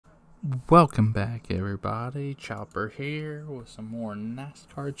Welcome back, everybody. Chopper here with some more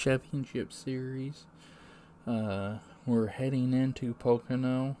NASCAR Championship Series. We're heading into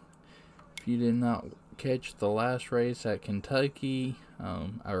Pocono. If you did not catch the last race at Kentucky,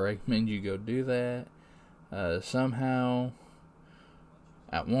 I recommend you go do that. Somehow,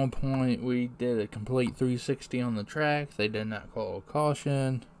 at one point, we did a complete 360 on the track. They did not call a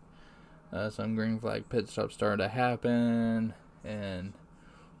caution. Some green flag pit stops started to happen, and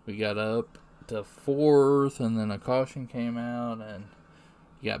we got up to 4th, and then a caution came out, and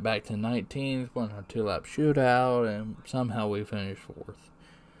we got back to 19th, won a 2-lap shootout, and somehow we finished 4th.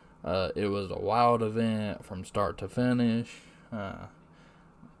 It was a wild event from start to finish,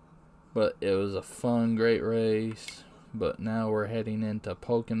 but it was a fun, great race. But now we're heading into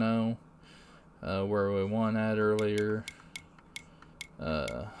Pocono, where we won at earlier.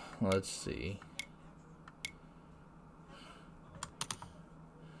 Let's see.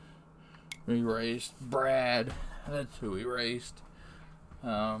 We raced Brad. That's who we raced.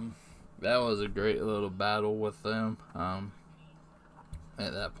 That was a great little battle with them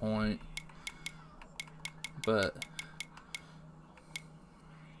at that point. But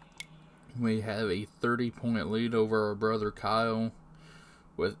we have a 30-point lead over our brother Kyle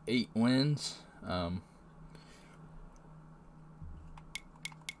with 8 wins.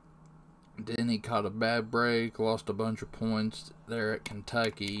 Then he caught a bad break, lost a bunch of points there at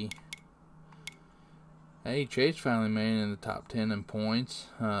Kentucky. Hey, Chase finally made it in the top 10 in points.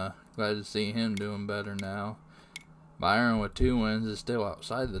 Glad to see him doing better now. Byron with 2 wins is still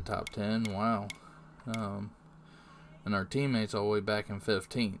outside the top 10. Wow. And our teammate's all the way back in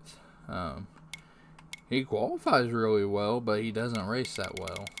 15th. He qualifies really well, but he doesn't race that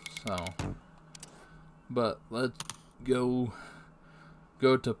well. But let's go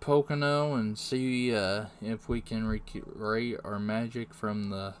to Pocono and see if we can recreate our magic from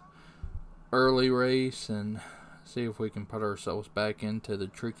the early race and see if we can put ourselves back into the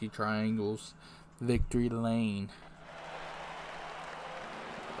Tricky Triangles victory lane.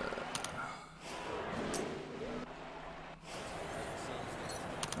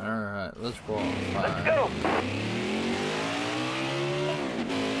 Alright, let's qualify. Let's go!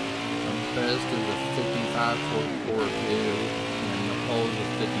 Our best is a 55.42 and the pole is a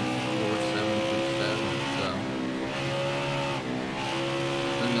 54.727, so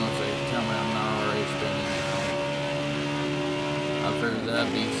I'm gonna say, tell me I'm not a race anyhow. I figured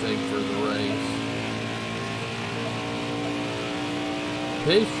that'd be safe for the race.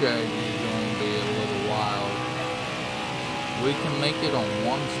 Pit strategy is going to be a little wild. We can make it on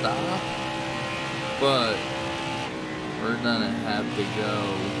one stop, but we're gonna have to go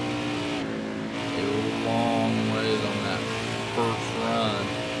a long ways on that first run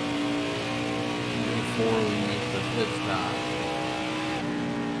before we make the pit stop.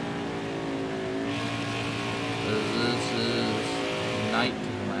 This is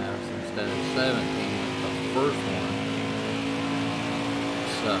 19 laps instead of 17 like the first one.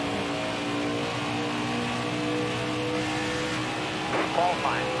 So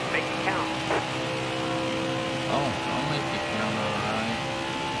Qualifying. Make it count. oh, I'll make it count, alright.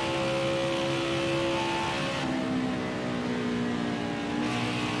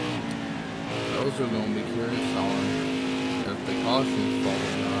 Those are going to be curious on if the cautions fall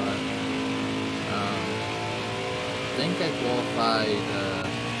or not. I think I qualified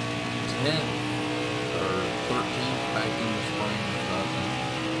 10th or 13th back in the spring or something.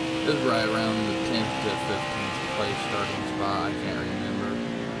 It was right around the 10th to 15th place starting spot. I can't remember.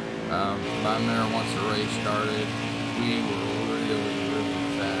 But I remember once the race started, we were really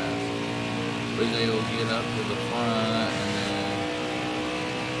fast. We was able to get up to the front, and then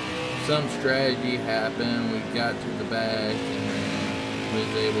some strategy happened. We got to the back, and then we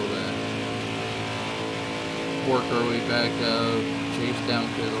was able to work our way back up, chase down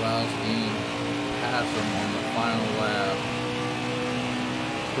Keselowski, and pass him on the final lap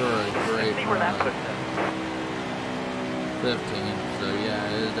for a great See where that puts us. 15, so yeah,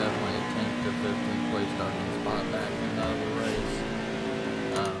 it is definitely a 10th to 15th place starting spot back in the race.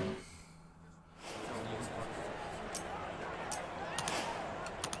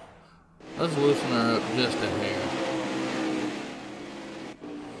 Let's loosen her up just a hair.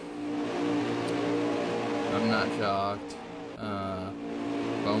 I'm not shocked.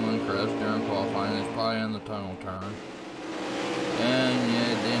 Bowman crashed during qualifying. It's probably on the tunnel turn. And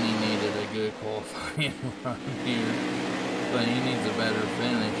yeah, Denny needed a good qualifying run here, but he needs a better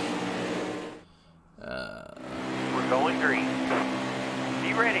finish. We're going green.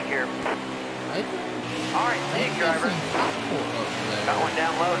 Be ready here. Alright, thank you, driver. Got one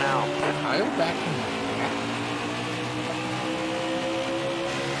down low now. Kyle back in.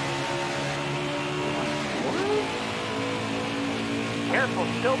 Careful,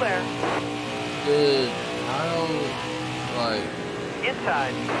 still there. Did Kyle, like...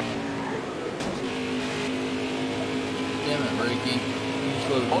 Inside. Damn it, Ricky. You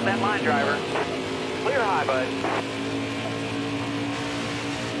slowed Hold that line, driver. Clear high, bud.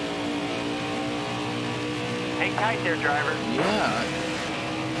 Hang tight there, driver. Yeah.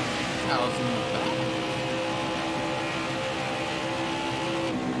 Kyle's in the back.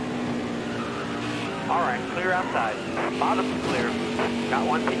 All right, clear outside. Bottom's clear. Got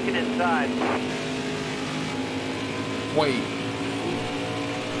one peeking inside. Wait.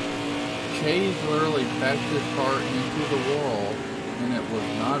 Chase literally backed his car into the wall, and it was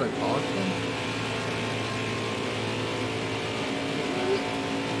not a caution?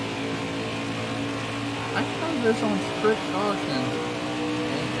 I found this on strict caution,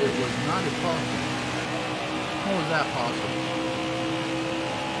 and it was not a caution. How was that possible?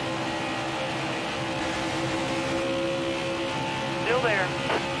 Still there.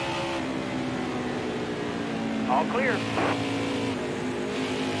 All clear.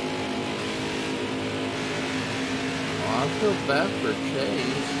 Well, I feel bad for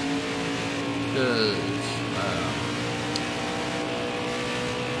Chase, because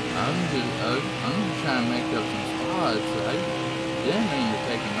I'm just trying to make up some spots. I didn't mean to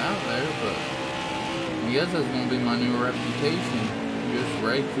take him out there, but I guess that's going to be my new reputation. Just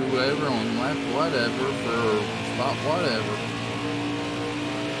rake whoever on lap whatever for spot whatever.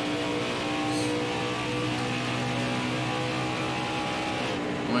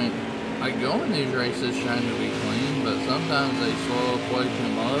 I mean, I go in these races trying to be clean, but sometimes they slow up way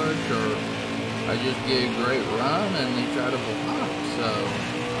too much, or I just get a great run and they try to block, so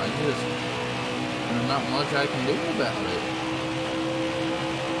there's not much I can do about it.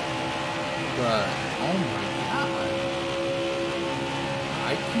 But, oh my god,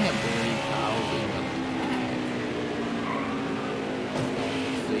 I can't believe Kyle's in the back.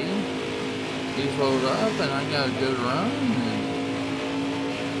 See? He's rolled up and I got a good run, and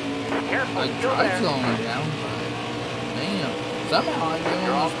Careful, I tried slowing him down, but damn, somehow I get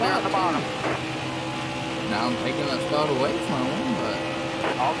on the spot at the bottom. Now I'm taking that spot away from him, but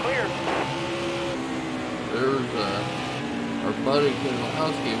all clear. There's our buddy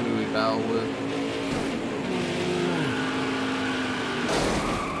Kozlowski who we battled with.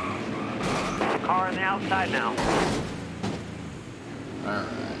 Car on the outside now.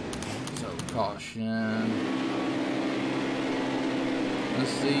 Alright, so caution.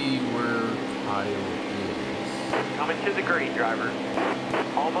 Let's see where Kyle is. Coming to the green, driver.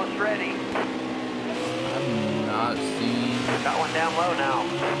 Almost ready. I've not seen... Got one down low now.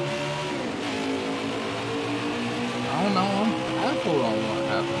 I don't know, I'm baffled on what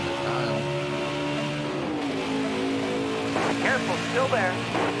happened to Kyle. Careful, still there.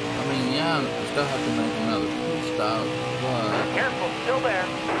 I mean, yeah, I still have to make another pit stop, but... Careful, still there.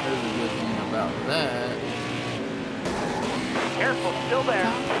 There's a good thing about that. Careful, still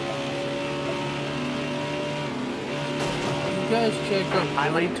there. You guys check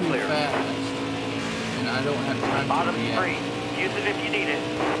up way too clear. fast, and I don't have time Bottom to react. free. Use it if you need it.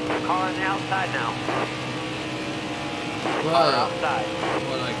 Car on the outside now. But Car outside.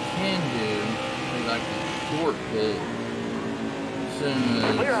 what I can do is I can short pit as soon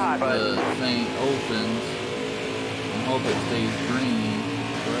as Clear high, bud. the thing opens and hope it stays green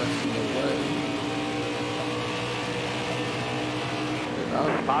the rest of the way.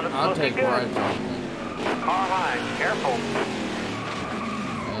 I'll take rides on it. Car high, careful.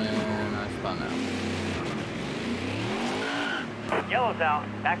 And I spun out. Yellow's out,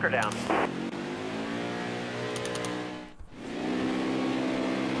 back her down.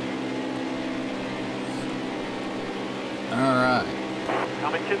 Alright.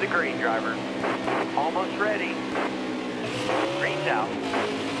 Coming to the green, driver. Almost ready. Green's out.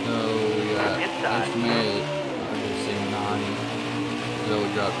 So we got Inside. estimated, I just see 9. So we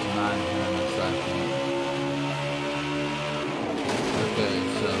dropped to 9 here in a second. Okay,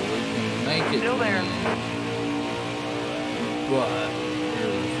 so we can make it Still there. clean. But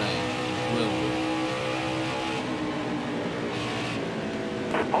here's the thing, will we?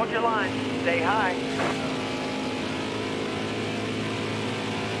 Hold your line. Stay high.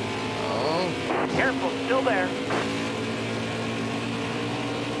 Oh, Careful, still there.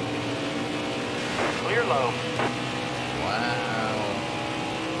 Clear low. wow.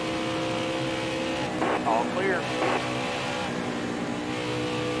 All clear.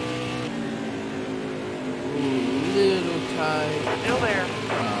 Ooh, little tight. Still there.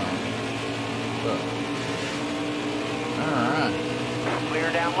 Alright. Clear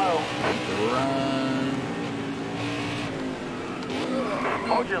down low. Make a run.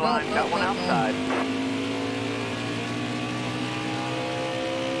 Hold your line. Got one outside.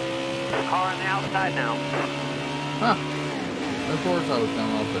 Car on the outside now. Huh. Of course I would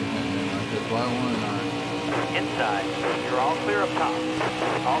come up and hit me like this. Why wouldn't I? Inside. You're all clear up top.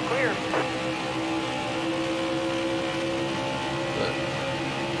 All clear. But,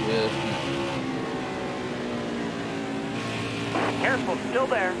 yes. Careful, still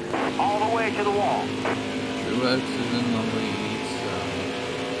there. All the way to the wall. Truex is in the lead, so.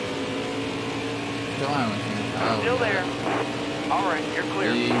 Still haven't seen Kyle. Still there. Alright, you're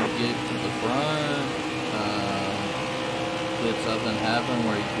clear. He get to the front. Did something happen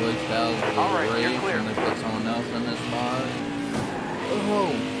where he glitched out of the race and they put someone else in this spot?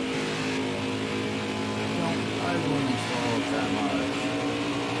 Oh! I wouldn't slow up that much.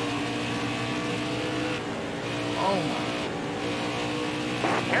 Oh my.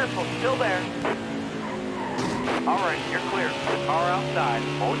 Careful, still there. Alright, you're clear. Car outside.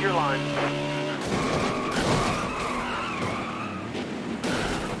 Hold your line.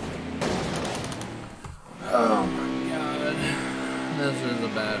 Oh my god. This is a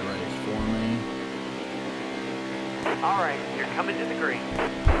bad race for me. Alright, you're coming to the green.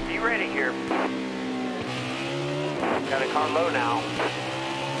 Be ready here. Got a car low now.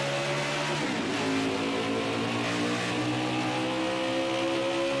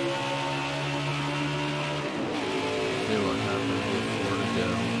 See what happens before to go.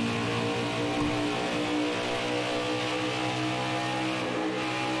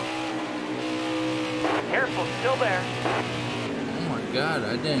 Careful, still there. Oh my god,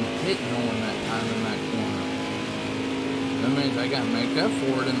 I didn't hit no one that time in that corner. That means I got to make up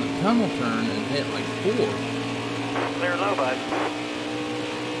for it in the tunnel turn and hit like 4. Clear low, bud.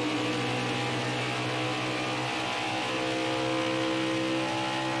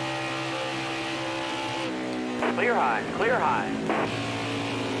 Clear high, clear high.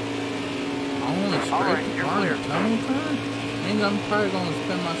 I only scraped the car in the tunnel turn? Means I'm probably going to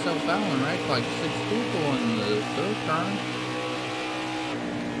spin myself out and wreck like 6 people in the 3rd turn.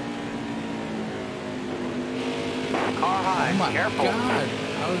 Car high, oh my careful. God,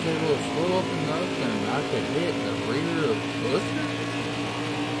 I was able to slow up enough and I could hit the rear of Buster?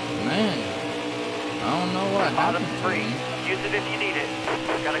 Man, I don't know what Bottom happened to free. me. Use it if you need it.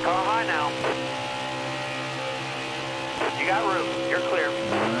 Got a car high now. You got room. You're clear.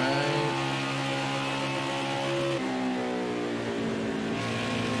 Alright.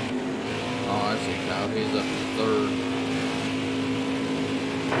 Oh, I see Kyle. He's up to 3rd.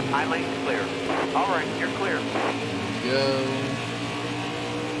 High lane's clear. Alright, you're clear. Go.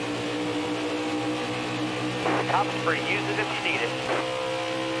 Top's free. Use it if you need it.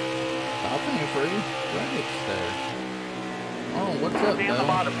 Top ain't free. Right there. Oh, what's up, Stay on the though?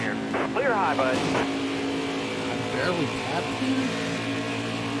 bottom here. Clear high, bud. I barely tapped him.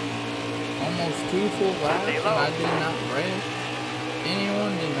 Almost 2 full laps, and I did not wreck.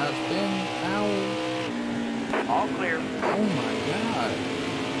 Anyone did not spin out. All clear. Oh my god.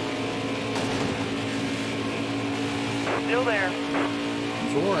 Still there.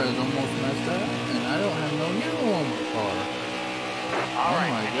 Suarez almost messed up, and I don't have no yellow on my car.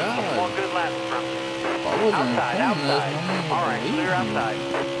 Alright, oh my god. more good laps from you. If I wasn't Outside, recording this, outside. no one would Alright, believe clear me. outside.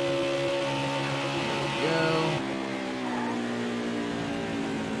 Go.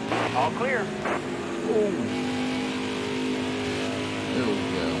 All clear. Oh. There we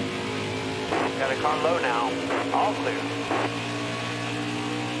go. Got a car low now. All clear.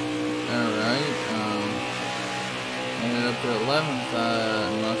 Alright, ended up to 11th,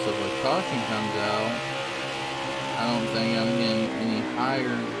 unless if a caution comes out. I don't think I'm getting any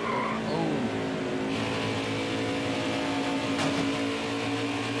higher. Oh.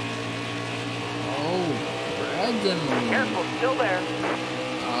 Oh, Brad's in the lead. Careful, still there.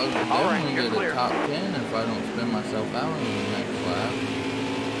 I'll definitely get a top 10 if I don't spin myself out in the next lap.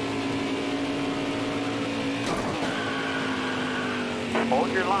 Hold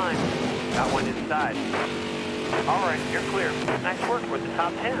your line. Got one inside. Alright, you're clear. Nice work with the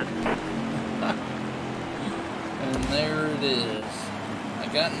top 10. And there it is. I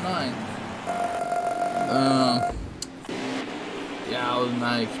got 9th. Yeah, I was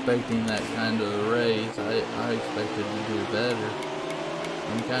not expecting that kind of race. I expected to do better.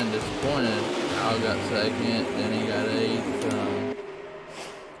 I'm kind of disappointed. Kyle got 2nd, then he got 8th.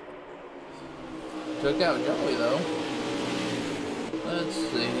 Took out Joey though. Let's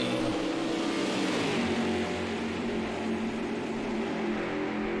see.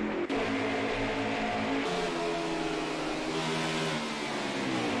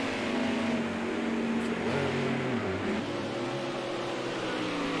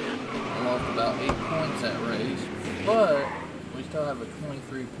 About 8 points that race, but we still have a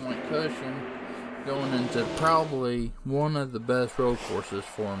 23-point cushion going into probably one of the best road courses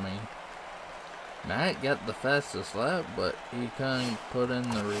for me. Matt got the fastest lap, but he couldn't put in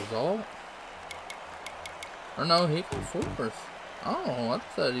the result. Or no, he got fourth. Oh, I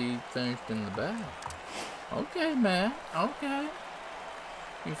thought he finished in the back. Okay, Matt. Okay.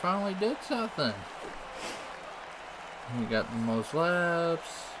 You finally did something. He got the most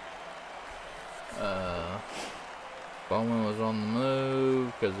laps. Bowman was on the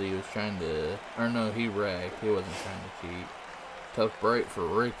move because he was trying to... Or no, he wrecked. He wasn't trying to cheat. Tough break for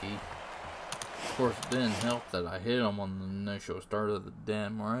Ricky. Of course, it didn't help that I hit him on the initial start of the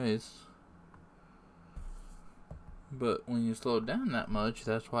damn race. But when you slow down that much,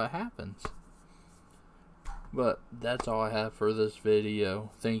 that's what happens. But that's all I have for this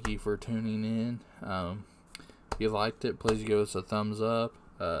video. Thank you for tuning in. If you liked it, please give us a thumbs up.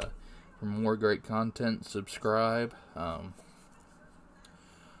 For more great content, subscribe.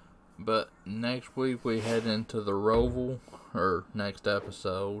 But next week we head into the Roval, or next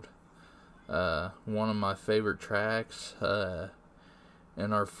episode. One of my favorite tracks.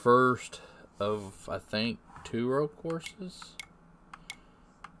 And our first of, I think, 2 road courses.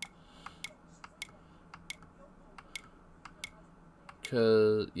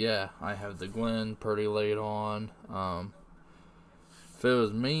 Cause yeah, I have the Glen pretty late on. If it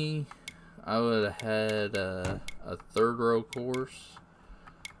was me, I would have had a 3rd road course,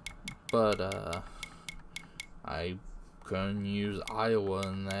 but I couldn't use Iowa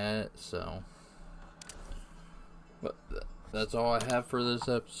in that, so. But that's all I have for this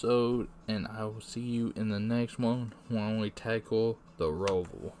episode, and I will see you in the next one when we tackle the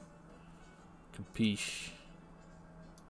Roval. Capiche?